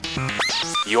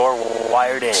You're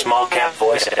wired in.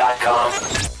 SmallCapVoice.com.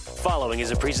 Following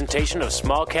is a presentation of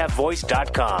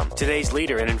SmallCapVoice.com, today's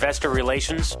leader in investor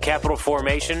relations, capital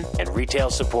formation, and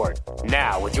retail support.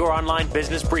 Now, with your online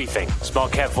business briefing,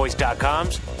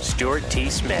 SmallCapVoice.com's Stuart T.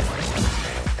 Smith.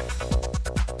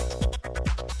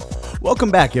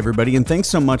 Welcome back, everybody, and thanks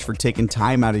so much for taking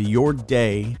time out of your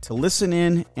day to listen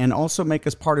in and also make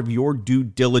us part of your due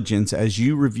diligence as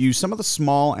you review some of the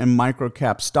small and micro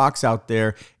cap stocks out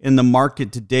there in the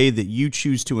market today that you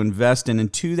choose to invest in.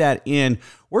 And to that end,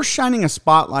 we're shining a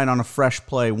spotlight on a fresh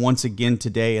play once again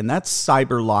today, and that's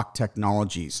CyberloQ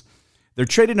Technologies. They're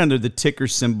traded under the ticker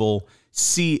symbol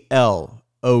CLOQ.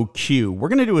 We're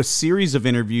going to do a series of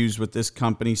interviews with this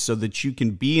company so that you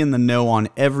can be in the know on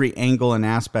every angle and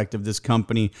aspect of this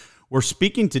company. We're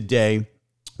speaking today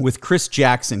with Chris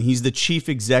Jackson. He's the Chief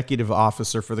Executive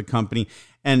Officer for the company.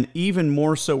 And even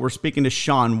more so, we're speaking to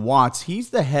Shawn Watts.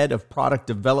 He's the Head of Product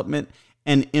Development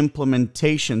and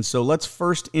Implementation. So let's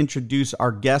first introduce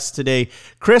our guest today.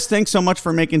 Chris, thanks so much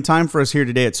for making time for us here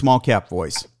today at Small Cap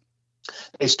Voice.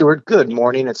 Hey, Stuart. Good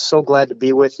morning. It's so glad to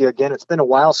be with you again. It's been a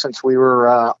while since we were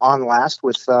on last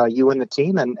with you and the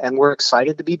team, and we're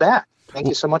excited to be back. Thank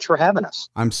you so much for having us.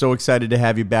 I'm so excited to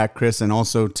have you back, Chris, and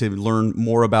also to learn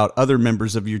more about other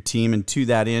members of your team. And to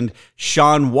that end,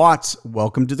 Shawn Watts,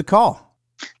 welcome to the call.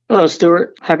 Hello,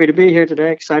 Stuart. Happy to be here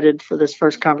today. Excited for this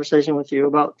first conversation with you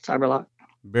about CyberloQ.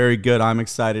 Very good. I'm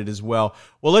excited as well.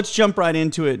 Well, let's jump right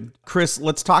into it. Chris,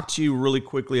 let's talk to you really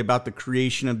quickly about the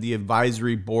creation of the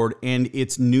advisory board and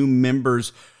its new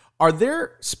members. Are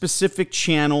there specific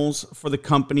channels for the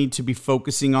company to be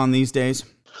focusing on these days?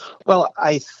 Well,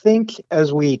 I think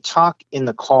as we talk in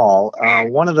the call,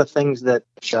 one of the things that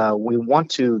we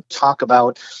want to talk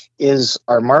about is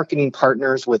our marketing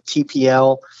partners with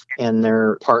TPL and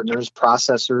their partners,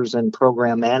 processors, and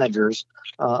program managers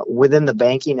within the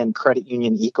banking and credit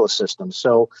union ecosystem.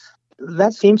 So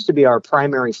that seems to be our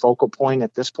primary focal point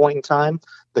at this point in time.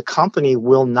 The company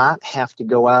will not have to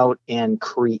go out and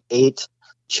create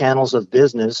channels of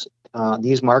business.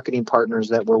 These marketing partners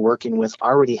that we're working with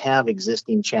already have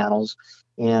existing channels,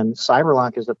 and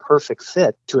CyberloQ is a perfect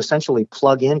fit to essentially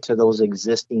plug into those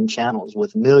existing channels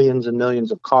with millions and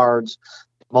millions of cards,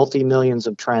 multi-millions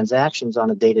of transactions on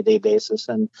a day-to-day basis.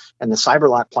 And the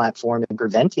CyberloQ platform in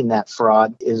preventing that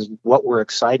fraud is what we're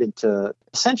excited to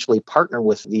essentially partner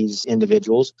with these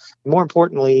individuals. More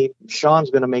importantly,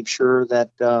 Shawn's going to make sure that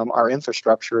our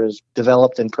infrastructure is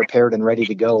developed and prepared and ready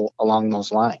to go along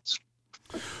those lines.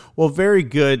 Well, very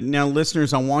good. Now,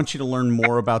 listeners, I want you to learn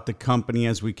more about the company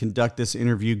as we conduct this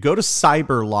interview. Go to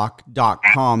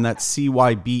cyberloq.com. That's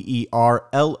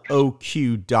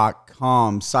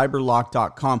CYBERLOQ.com,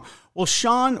 cyberloq.com. Well,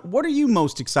 Shawn, what are you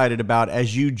most excited about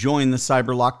as you join the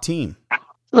CyberloQ team?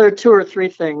 There are two or three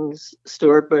things,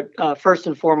 Stuart, but first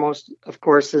and foremost, of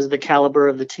course, is the caliber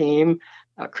of the team.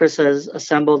 Chris has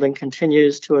assembled and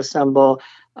continues to assemble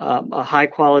a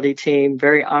high-quality team,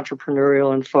 very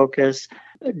entrepreneurial in focus,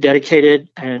 dedicated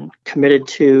and committed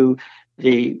to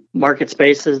the market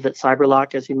spaces that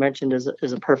CyberloQ, as you mentioned, is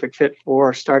a perfect fit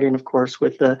for, starting, of course,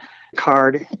 with the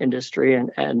card industry.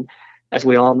 And as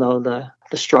we all know, the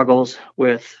struggles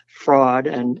with fraud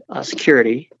and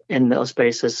security in those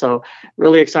spaces. So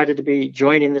really excited to be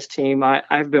joining this team.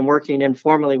 I've been working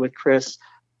informally with Chris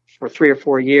for 3 or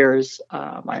 4 years.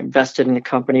 I invested in the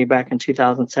company back in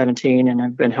 2017, and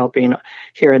I've been helping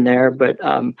here and there. But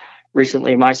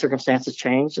recently, my circumstances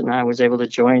changed, and I was able to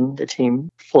join the team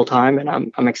full time, and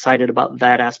I'm excited about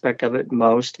that aspect of it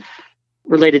most.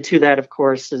 Related to that, of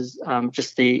course, is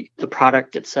just the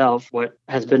product itself. What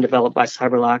has been developed by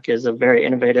CyberloQ is a very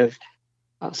innovative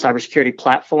cybersecurity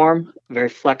platform, very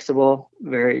flexible,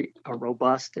 very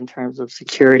robust in terms of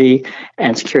security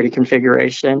and security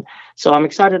configuration. So I'm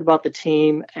excited about the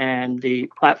team and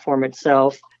the platform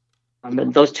itself.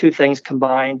 And those two things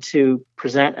combined to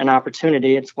present an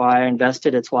opportunity. It's why I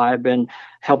invested. It's why I've been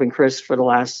helping Chris for the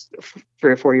last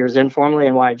 3 or 4 years informally,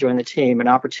 and why I joined the team. An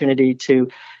opportunity to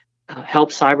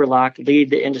help CyberloQ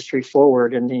lead the industry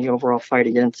forward in the overall fight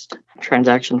against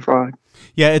transaction fraud.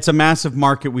 Yeah, it's a massive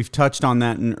market. We've touched on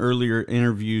that in earlier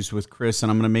interviews with Chris, and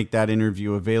I'm going to make that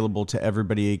interview available to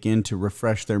everybody again to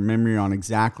refresh their memory on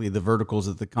exactly the verticals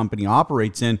that the company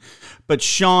operates in. But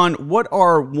Shawn, what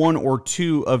are 1 or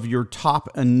 2 of your top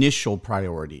initial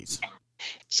priorities?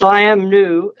 So I am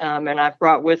new, and I've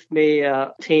brought with me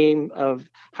a team of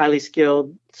highly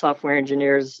skilled software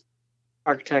engineers,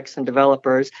 architects, and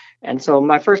developers. And so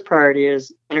my first priority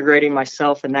is integrating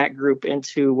myself and that group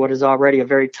into what is already a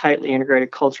very tightly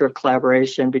integrated culture of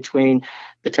collaboration between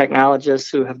the technologists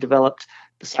who have developed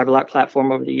the CyberloQ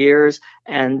platform over the years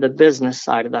and the business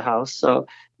side of the house. So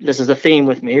this is a theme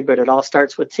with me, but it all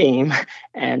starts with team.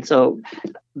 And so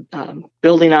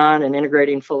building on and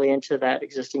integrating fully into that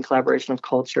existing collaboration of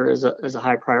culture is a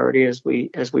high priority as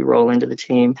we roll into the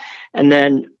team. And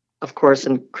then, of course,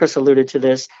 and Chris alluded to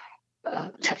this,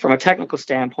 from a technical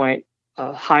standpoint,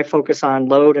 a high focus on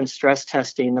load and stress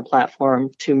testing the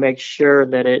platform to make sure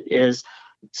that it is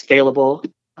scalable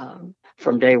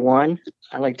from day one.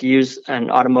 I like to use an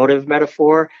automotive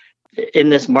metaphor. In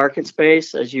this market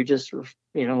space, as you just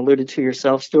alluded to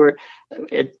yourself, Stuart,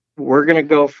 we're going to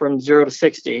go from 0 to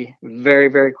 60 very,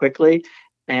 very quickly.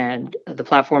 And the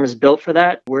platform is built for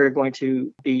that. We're going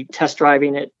to be test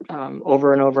driving it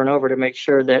over and over and over to make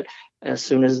sure that as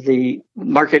soon as the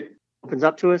market opens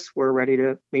up to us, we're ready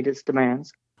to meet its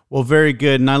demands. Well, very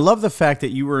good. And I love the fact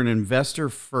that you were an investor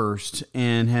first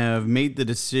and have made the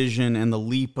decision and the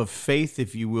leap of faith,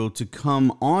 if you will, to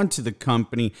come onto the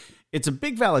company. It's a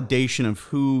big validation of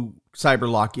who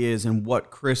CyberloQ is and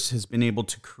what Chris has been able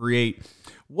to create.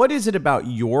 What is it about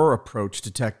your approach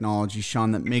to technology,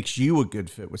 Shawn, that makes you a good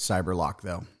fit with CyberloQ,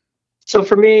 though? So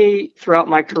for me, throughout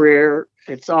my career,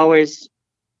 it's always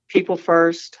people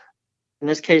first, in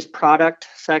this case, product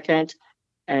second,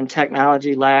 and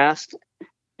technology last.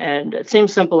 And it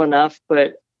seems simple enough,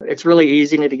 but it's really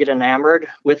easy to get enamored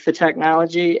with the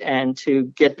technology and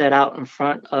to get that out in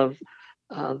front of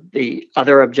the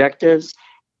other objectives.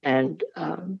 And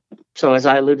so as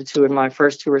I alluded to in my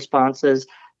first two responses,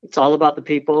 it's all about the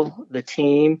people, the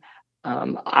team.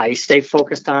 I stay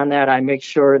focused on that. I make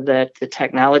sure that the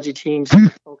technology team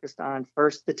stays focused on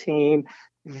first the team,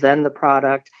 then the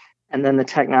product, and then the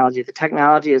technology. The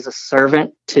technology is a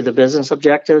servant to the business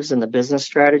objectives and the business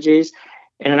strategies.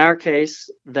 And in our case,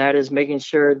 that is making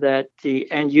sure that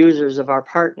the end users of our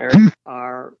partner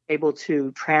are able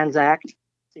to transact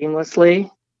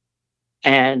seamlessly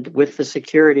and with the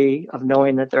security of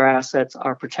knowing that their assets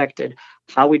are protected.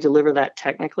 How we deliver that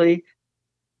technically,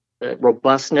 the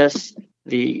robustness,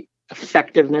 the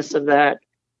effectiveness of that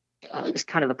is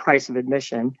kind of the price of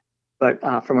admission. But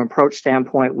from an approach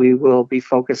standpoint, we will be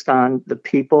focused on the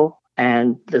people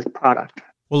and the product.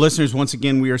 Well, listeners, once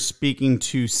again, we are speaking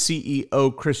to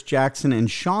CEO Chris Jackson and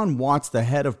Shawn Watts, the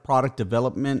head of product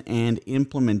development and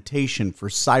implementation for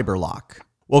CyberloQ.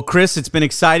 Well, Chris, it's been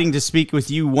exciting to speak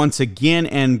with you once again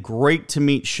and great to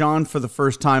meet Shawn for the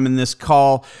first time in this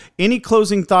call. Any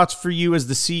closing thoughts for you as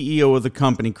the CEO of the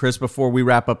company, Chris, before we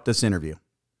wrap up this interview?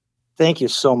 Thank you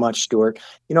so much, Stuart.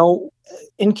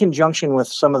 In conjunction with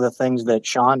some of the things that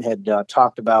Shawn had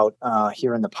talked about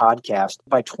here in the podcast,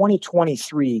 by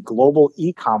 2023, global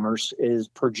e-commerce is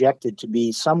projected to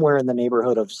be somewhere in the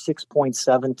neighborhood of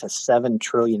 $6.7 to $7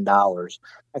 trillion.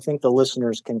 I think the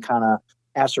listeners can kind of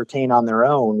ascertain on their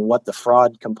own what the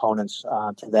fraud components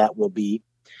to that will be.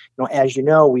 As you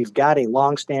know, we've got a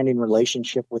long-standing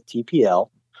relationship with TPL.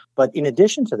 But in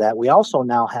addition to that, we also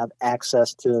now have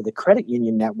access to the credit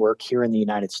union network here in the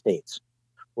United States.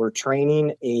 We're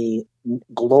training a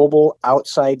global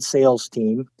outside sales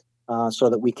team so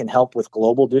that we can help with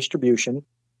global distribution.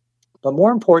 But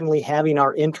more importantly, having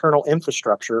our internal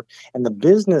infrastructure and the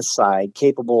business side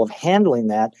capable of handling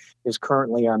that is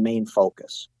currently our main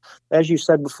focus. As you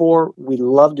said before, we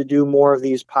love to do more of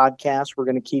these podcasts. We're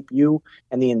going to keep you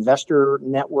and the investor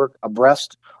network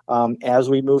abreast as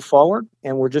we move forward.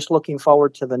 And we're just looking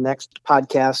forward to the next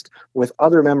podcast with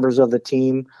other members of the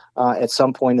team at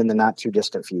some point in the not too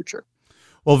distant future.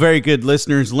 Well, very good,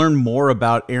 listeners. Learn more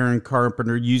about Aaron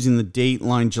Carpenter using the date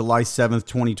line July 7th,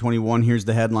 2021. Here's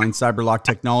the headline. CyberloQ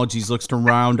Technologies looks to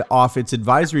round off its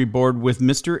advisory board with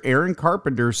Mr. Aaron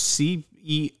Carpenter,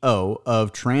 CEO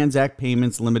of Transact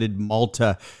Payments Limited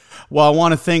Malta. Well, I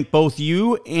want to thank both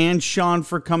you and Shawn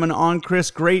for coming on. Chris,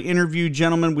 great interview,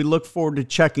 gentlemen. We look forward to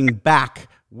checking back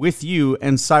with you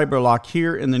and CyberloQ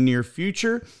here in the near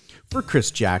future. For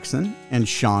Chris Jackson and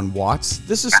Shawn Watts,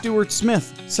 this is Stuart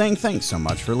Smith saying thanks so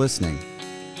much for listening.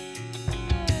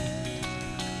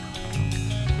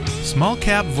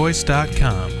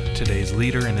 SmallCapVoice.com, today's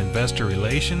leader in investor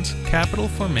relations, capital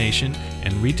formation,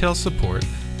 and retail support,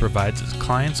 provides its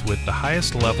clients with the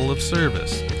highest level of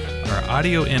service. Our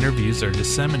audio interviews are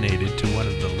disseminated to one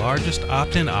of the largest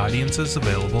opt-in audiences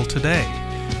available today.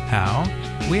 How?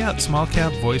 We at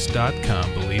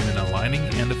SmallCapVoice.com believe in aligning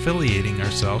and affiliating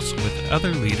ourselves with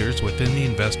other leaders within the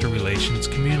investor relations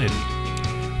community.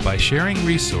 By sharing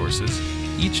resources,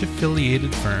 each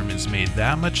affiliated firm is made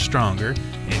that much stronger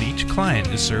and each client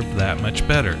is served that much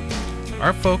better.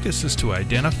 Our focus is to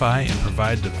identify and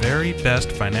provide the very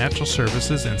best financial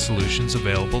services and solutions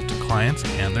available to clients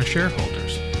and their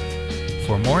shareholders.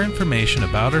 For more information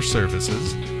about our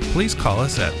services, please call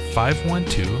us at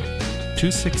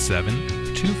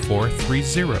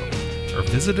 512-267-2430 or or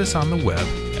visit us on the web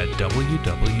at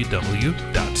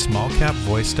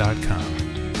www.smallcapvoice.com.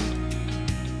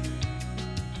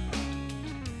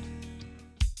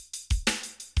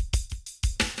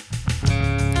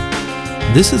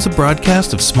 This is a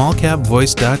broadcast of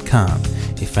SmallCapVoice.com,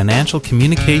 a financial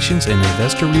communications and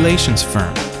investor relations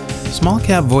firm.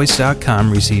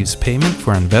 SmallCapVoice.com receives payment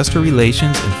for investor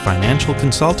relations and financial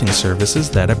consulting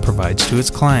services that it provides to its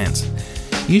clients.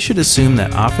 You should assume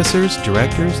that officers,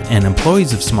 directors, and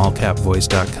employees of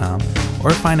SmallCapVoice.com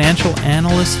or financial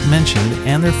analysts mentioned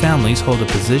and their families hold a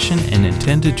position and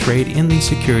intend to trade in these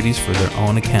securities for their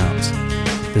own accounts.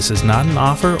 This is not an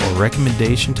offer or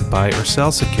recommendation to buy or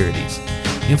sell securities.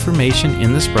 Information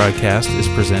in this broadcast is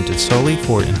presented solely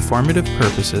for informative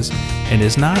purposes and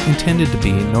is not intended to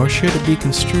be, nor should it be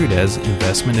construed as,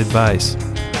 investment advice.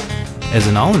 As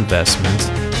in all investments,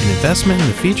 an investment in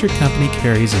the featured company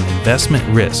carries an investment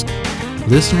risk.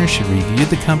 Listeners should review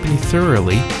the company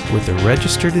thoroughly with a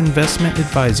registered investment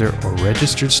advisor or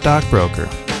registered stockbroker.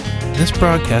 This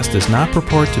broadcast does not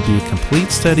purport to be a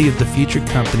complete study of the featured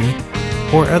company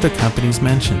or other companies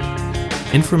mentioned.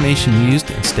 Information used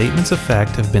and statements of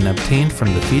fact have been obtained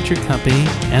from the featured company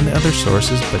and other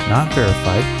sources but not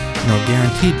verified nor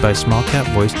guaranteed by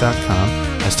SmallCapVoice.com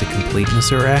as to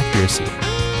completeness or accuracy.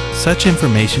 Such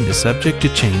information is subject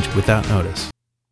to change without notice.